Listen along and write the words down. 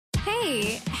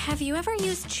Hey, have you ever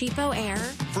used Cheapo Air?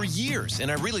 For years,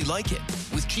 and I really like it.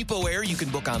 With Cheapo Air, you can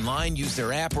book online, use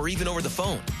their app, or even over the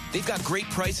phone. They've got great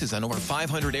prices on over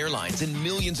 500 airlines and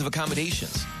millions of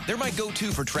accommodations. They're my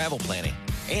go-to for travel planning.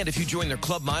 And if you join their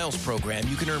Club Miles program,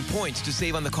 you can earn points to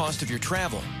save on the cost of your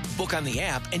travel. Book on the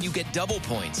app, and you get double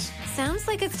points. Sounds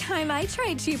like it's time I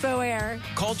tried Cheapo Air.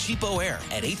 Call Cheapo Air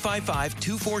at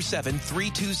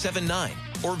 855-247-3279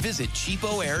 or visit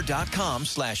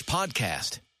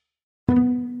cheapoair.com/podcast.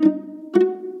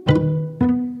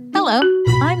 Hello,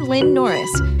 I'm Lynn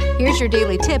Norris. Here's your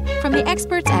daily tip from the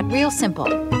experts at Real Simple.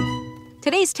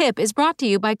 Today's tip is brought to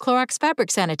you by Clorox Fabric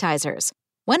Sanitizers.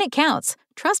 When it counts,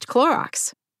 trust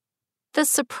Clorox. The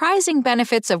surprising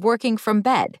benefits of working from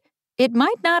bed. It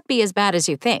might not be as bad as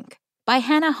you think. By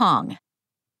Hannah Hong.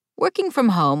 Working from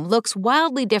home looks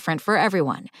wildly different for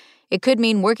everyone. It could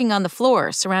mean working on the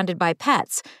floor surrounded by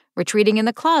pets, retreating in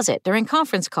the closet during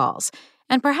conference calls,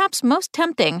 and perhaps most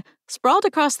tempting, sprawled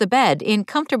across the bed in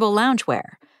comfortable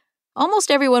loungewear. Almost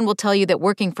everyone will tell you that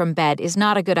working from bed is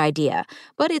not a good idea,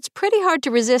 but it's pretty hard to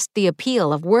resist the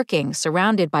appeal of working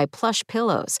surrounded by plush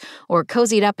pillows or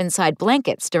cozied up inside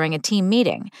blankets during a team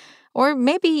meeting. Or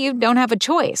maybe you don't have a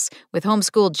choice. With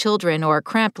homeschooled children or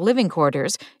cramped living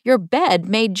quarters, your bed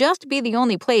may just be the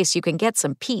only place you can get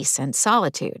some peace and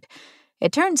solitude.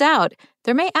 It turns out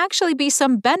there may actually be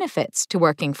some benefits to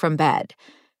working from bed.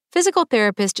 Physical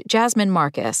therapist Jasmine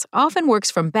Marcus often works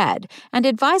from bed and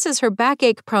advises her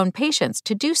backache-prone patients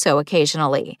to do so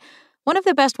occasionally. One of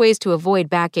the best ways to avoid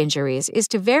back injuries is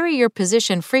to vary your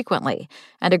position frequently,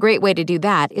 and a great way to do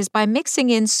that is by mixing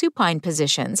in supine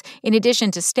positions in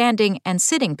addition to standing and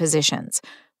sitting positions.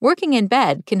 Working in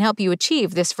bed can help you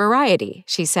achieve this variety,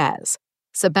 she says.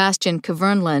 Sebastian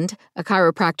Kverneland, a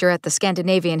chiropractor at the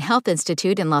Scandinavian Health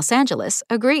Institute in Los Angeles,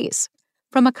 agrees.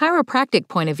 From a chiropractic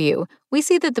point of view, we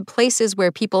see that the places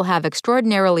where people have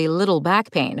extraordinarily little back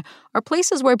pain are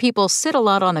places where people sit a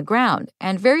lot on the ground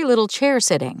and very little chair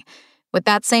sitting. With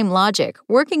that same logic,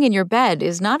 working in your bed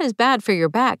is not as bad for your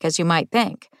back as you might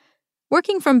think.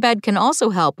 Working from bed can also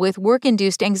help with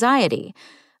work-induced anxiety.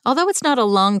 Although it's not a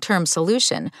long-term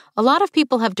solution, a lot of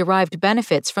people have derived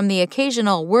benefits from the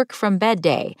occasional work-from-bed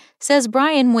day, says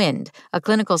Brian Wind, a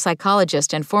clinical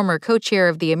psychologist and former co-chair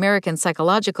of the American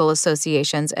Psychological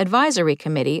Association's Advisory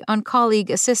Committee on Colleague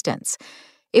Assistance.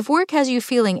 If work has you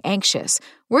feeling anxious,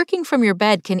 working from your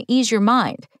bed can ease your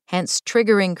mind, hence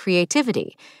triggering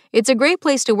creativity. It's a great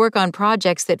place to work on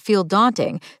projects that feel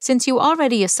daunting since you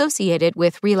already associate it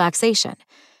with relaxation.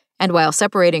 And while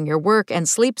separating your work and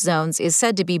sleep zones is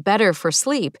said to be better for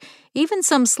sleep, even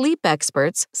some sleep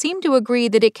experts seem to agree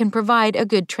that it can provide a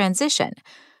good transition.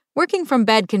 Working from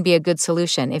bed can be a good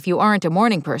solution if you aren't a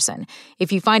morning person.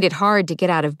 If you find it hard to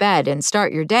get out of bed and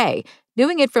start your day,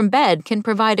 doing it from bed can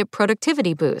provide a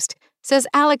productivity boost, says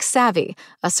Alex Savvy,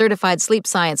 a certified sleep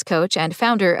science coach and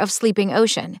founder of Sleeping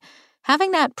Ocean.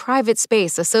 Having that private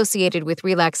space associated with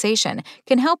relaxation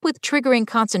can help with triggering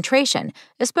concentration,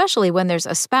 especially when there's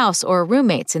a spouse or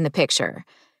roommates in the picture.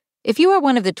 If you are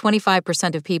one of the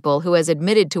 25% of people who has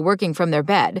admitted to working from their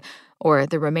bed, or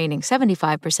the remaining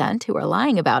 75% who are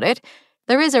lying about it,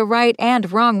 there is a right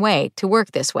and wrong way to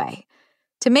work this way.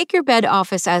 To make your bed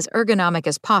office as ergonomic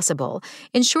as possible,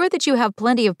 ensure that you have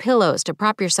plenty of pillows to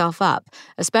prop yourself up,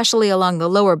 especially along the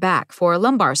lower back for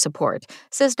lumbar support,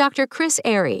 says Dr. Chris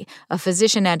Airy, a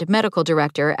physician and medical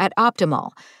director at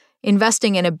Optimal.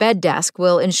 Investing in a bed desk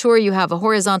will ensure you have a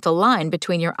horizontal line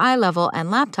between your eye level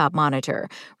and laptop monitor,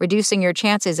 reducing your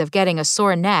chances of getting a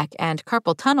sore neck and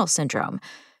carpal tunnel syndrome.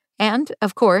 And,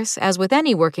 of course, as with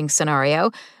any working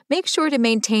scenario, make sure to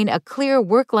maintain a clear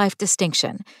work-life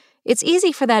distinction. It's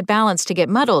easy for that balance to get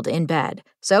muddled in bed.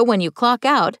 So when you clock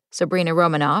out, Sabrina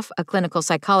Romanoff, a clinical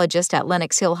psychologist at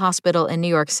Lenox Hill Hospital in New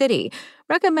York City,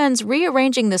 recommends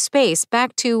rearranging the space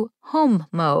back to home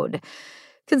mode.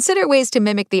 Consider ways to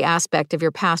mimic the aspect of your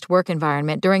past work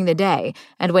environment during the day,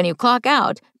 and when you clock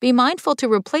out, be mindful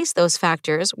to replace those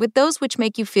factors with those which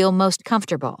make you feel most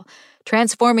comfortable.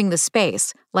 Transforming the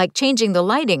space, like changing the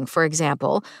lighting, for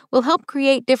example, will help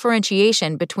create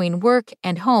differentiation between work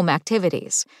and home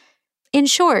activities. In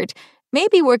short,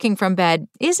 maybe working from bed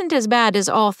isn't as bad as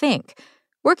all think.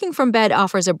 Working from bed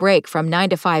offers a break from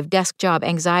 9-to-5 desk job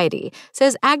anxiety,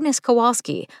 says Agnes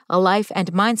Kowalski, a life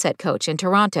and mindset coach in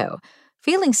Toronto.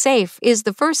 Feeling safe is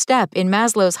the first step in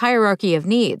Maslow's hierarchy of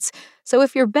needs, so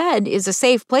if your bed is a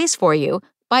safe place for you,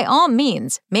 by all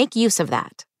means, make use of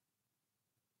that.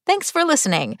 Thanks for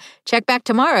listening. Check back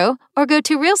tomorrow or go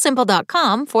to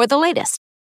realsimple.com for the latest.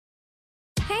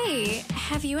 Hey,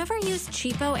 Have you ever used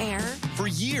Cheapo Air? For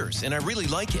years, and I really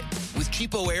like it. With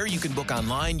Cheapo Air, you can book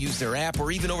online, use their app,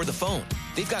 or even over the phone.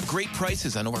 They've got great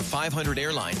prices on over 500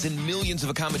 airlines and millions of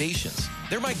accommodations.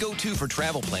 They're my go-to for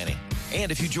travel planning. And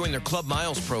if you join their Club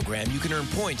Miles program, you can earn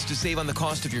points to save on the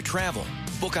cost of your travel.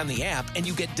 Book on the app, and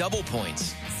you get double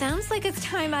points. Sounds like it's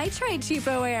time I tried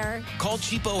Cheapo Air. Call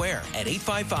Cheapo Air at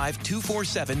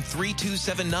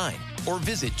 855-247-3279 or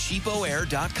visit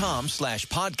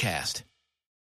cheapoair.com/podcast.